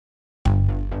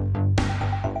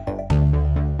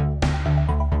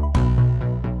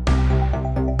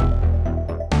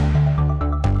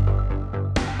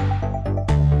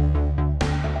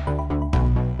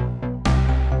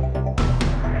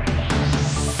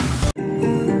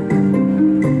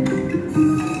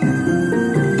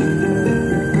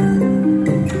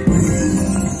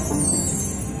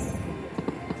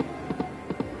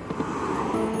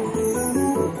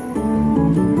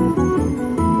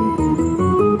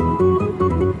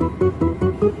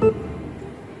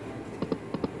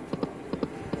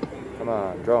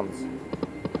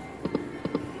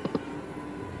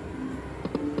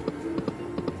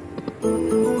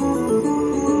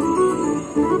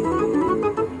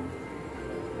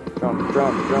Jump,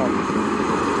 jump, jump.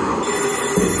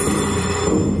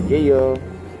 Yeah.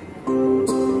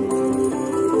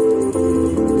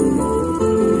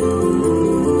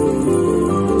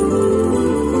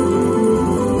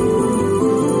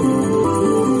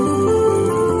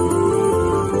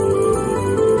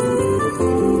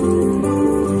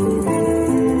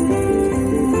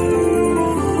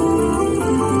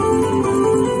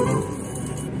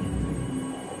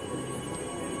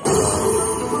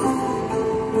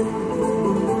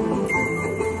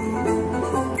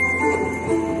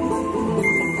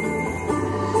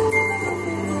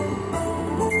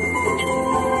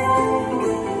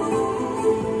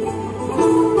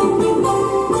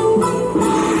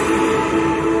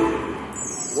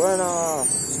 Bueno.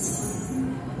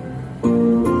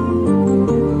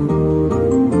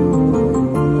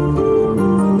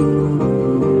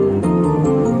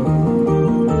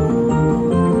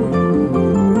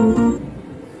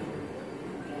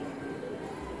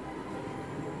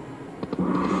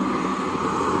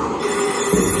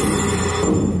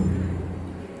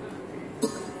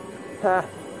 Ha.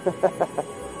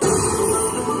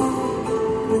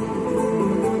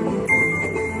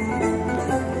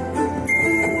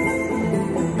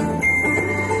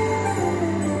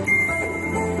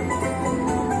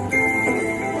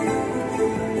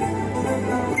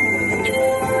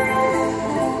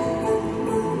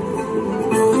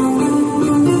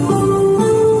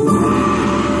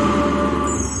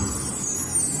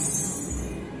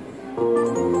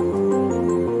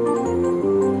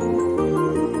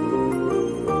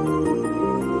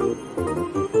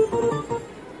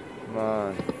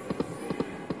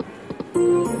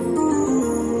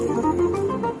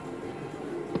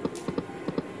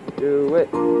 Do it.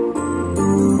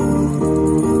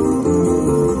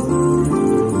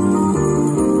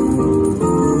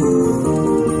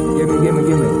 Give me.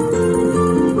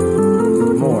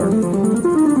 More.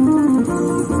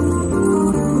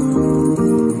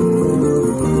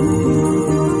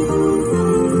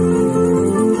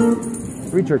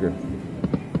 Retrigger.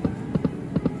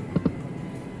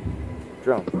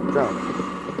 Jump.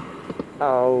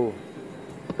 Ow.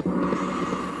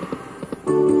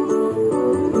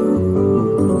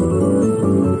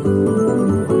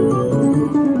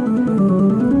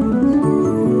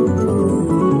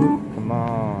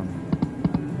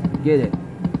 Get it.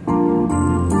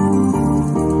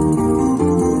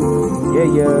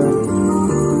 Yeah.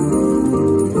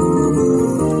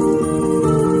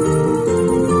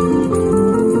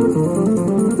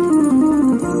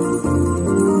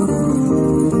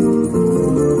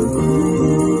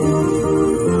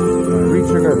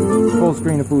 Retrigger full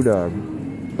screen of Foo Dog.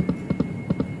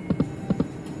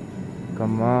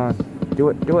 Come on. Do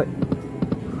it.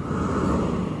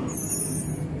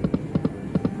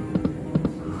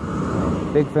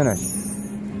 Big finish.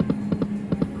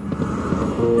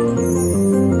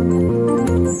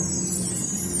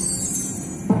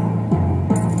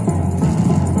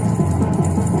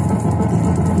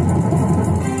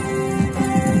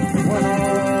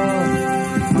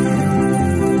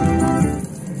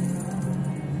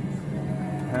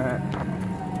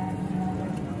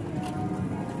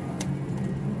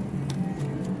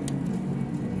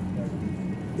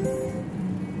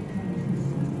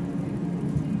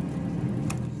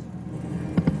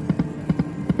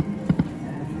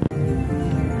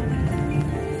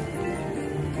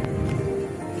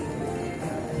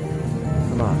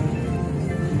 Come on.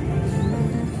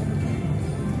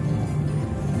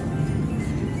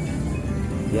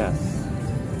 Yes.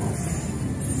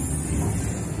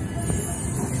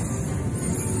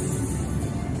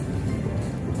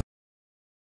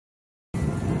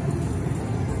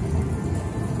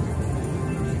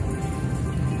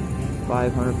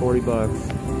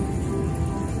 $540.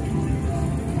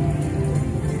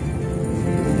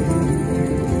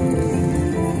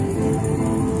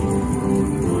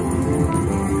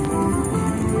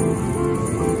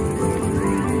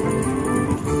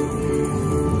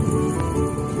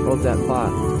 Hold that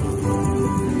pot.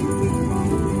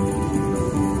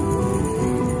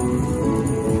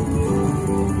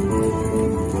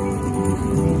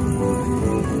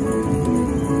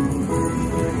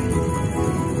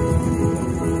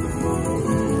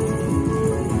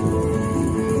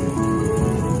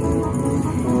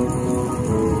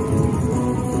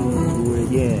 Do it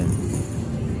again.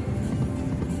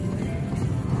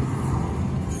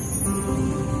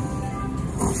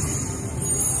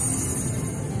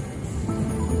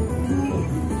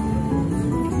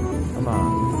 Come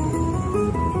on.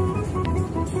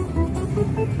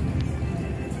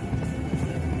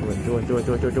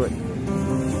 Do it.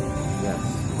 Yes.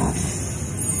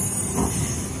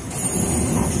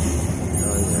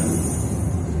 Oh yeah.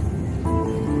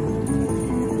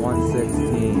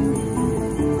 116.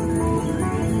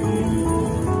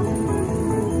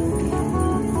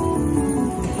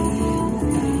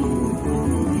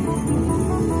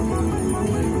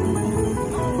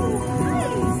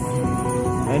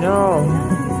 I know.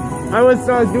 I was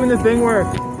doing the thing where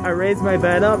I raised my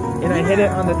bed up and I hit it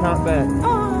on the top bed.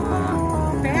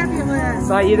 Oh, fabulous.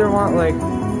 So I either want like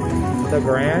the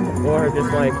grand or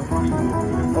just like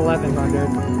 1100. You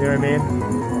know what I mean?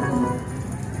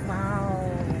 Wow.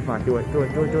 Come on, do it. Nice.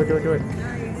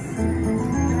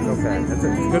 Okay, Nice, that's a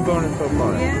nice. good bonus so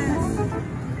far. Yes.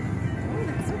 Oh,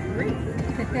 that's so great.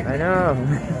 I know.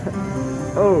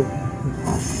 Oh.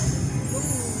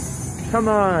 Come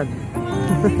on.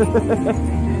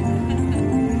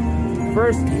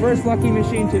 First lucky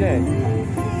machine today.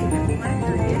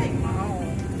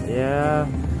 Yeah.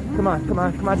 Come on,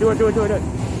 do it.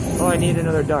 Oh, I need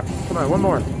another duck. Come on, one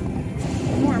more.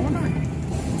 One more.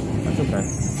 That's okay.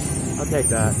 I'll take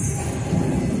that.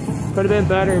 Could have been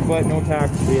better, but no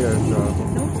taxes either, so.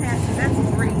 No taxes, that's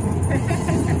great.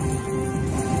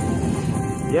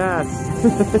 Yes.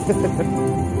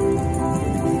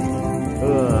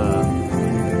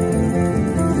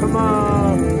 Come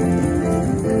on.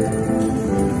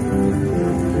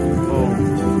 Oh.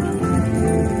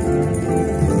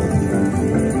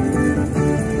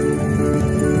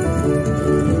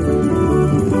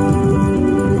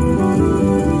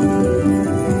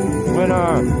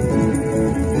 Winner.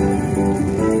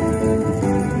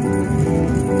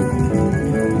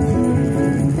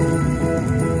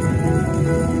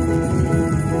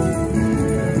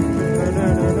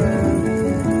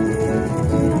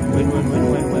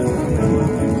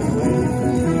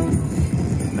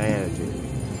 Magic.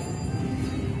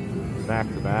 Back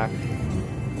to back.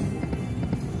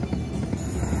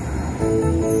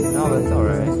 No, that's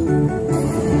alright.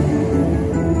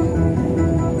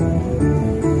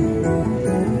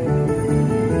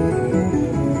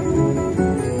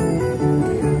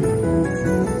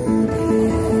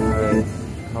 Alright,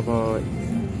 how about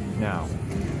now?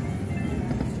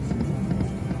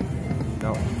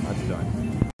 No, that's done.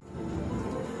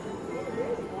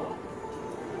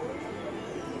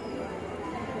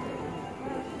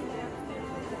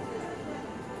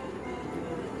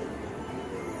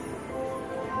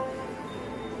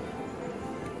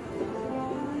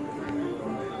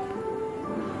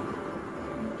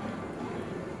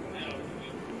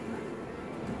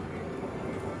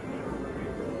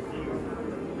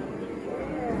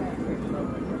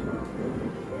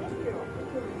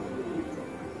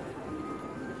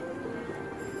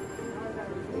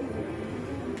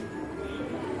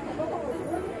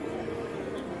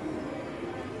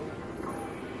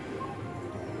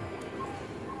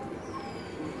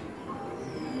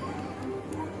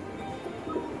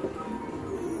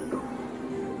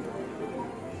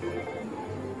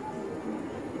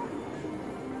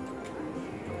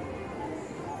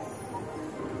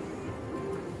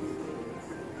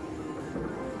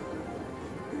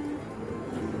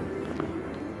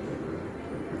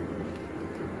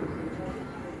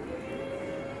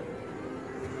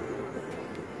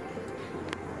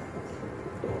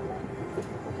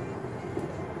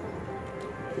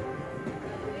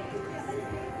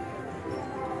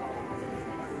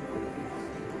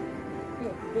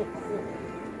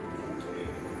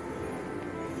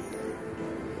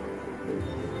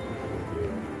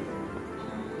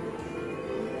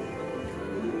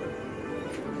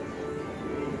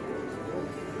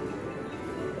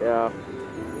 Yeah.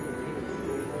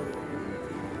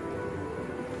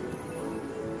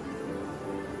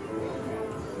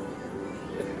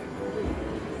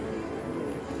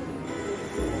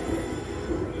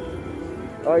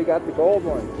 Oh, you got the gold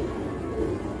one.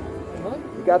 Huh?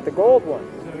 You got the gold one.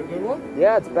 Is that a good one?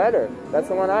 Yeah, it's better. That's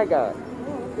the one I got.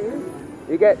 Oh, okay.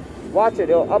 You get, watch it,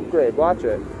 it'll upgrade, watch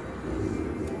it.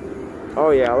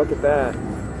 Oh yeah, look at that.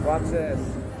 Watch this.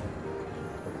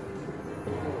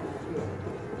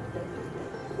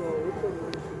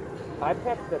 I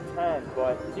picked the 10,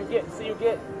 but you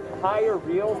get higher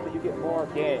reels, but you get more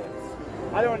games.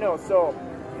 I don't know, so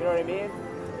you know what I mean?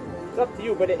 It's up to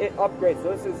you, but it upgrades.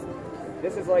 So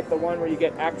this is like the one where you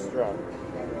get extra.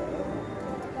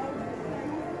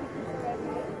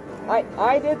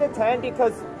 I did the 10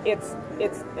 because it's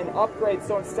an upgrade,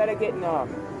 so instead of getting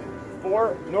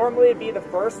 4, normally it'd be the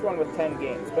first one with 10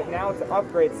 games, but now it's an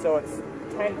upgrade, so it's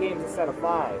 10 games instead of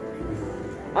 5.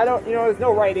 I don't, you know, there's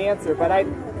no right answer, but I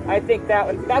think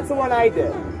that's the one I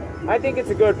did. I think it's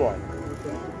a good one.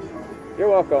 You're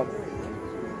welcome.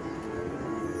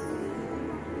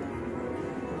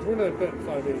 We're not betting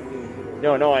 588.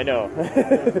 No, I know.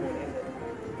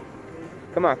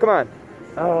 Come on.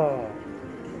 Oh.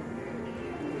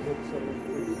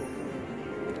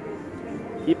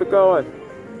 Keep it going.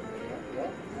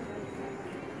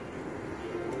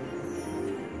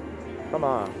 Come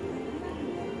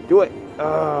on. Do it.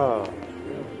 Oh.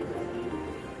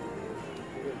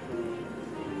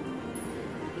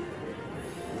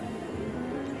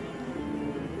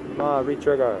 Come on,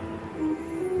 retrigger.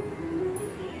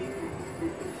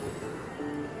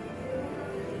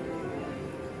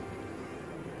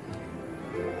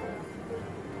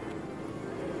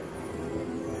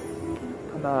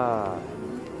 Come on.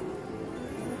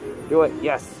 Do it.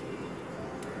 Yes.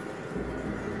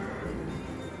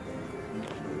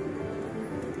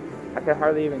 I can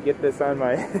hardly even get this on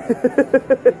my...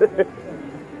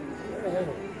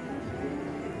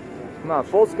 Come on,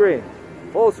 full screen.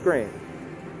 Full screen.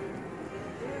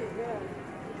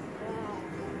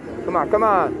 Come on, come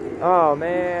on. Oh,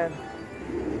 man.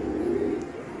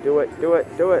 Do it, do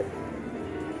it, do it.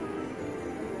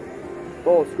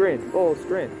 Full screen, full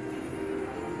screen.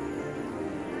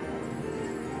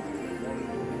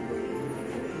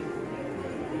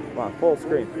 Come on, full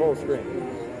screen, full screen.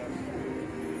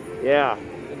 Yeah.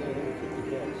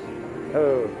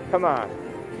 Oh, come on.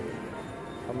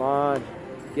 Come on.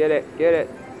 Get it, get it.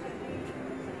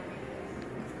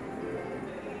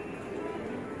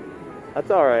 That's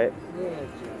all right.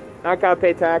 I gotta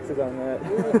pay taxes on that.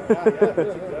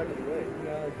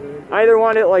 I either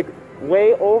want it like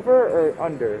way over or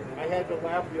under. I had to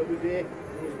laugh the other day.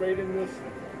 It was right in this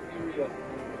area.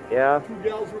 Yeah. Two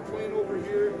gals were playing over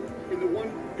here, and the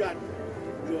one got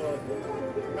the,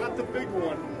 not the big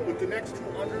one, but the next two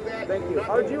under that. Thank you.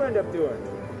 How'd you end up doing?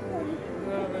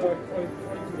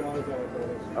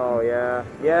 $22 Oh yeah,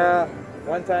 yeah.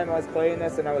 One time I was playing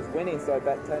this and I was winning, so I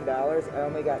bet $10. I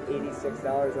only got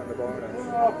 $86 on the bonus.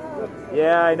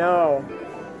 Yeah, I know.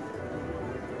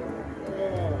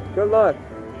 Good luck.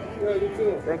 Yeah, you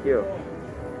too. Thank you.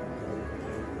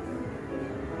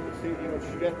 See, you know,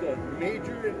 she got the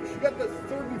major, and she got the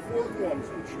third and fourth ones,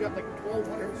 and she got like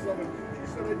 1,200 something. She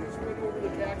said I just went over the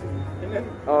taxes, and then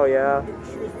Oh yeah.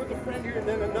 she was with a friend here, and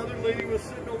then another lady was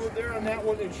sitting over there on that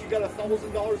one, and she got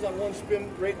 $1,000 on one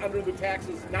spin right under the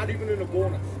taxes, not even in a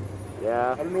bonus.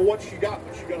 Yeah. I don't know what she got,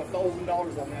 but she got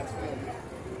 $1,000 on that spin.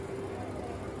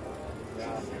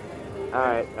 Yeah. All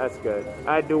right, that's good.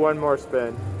 I'd do one more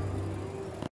spin.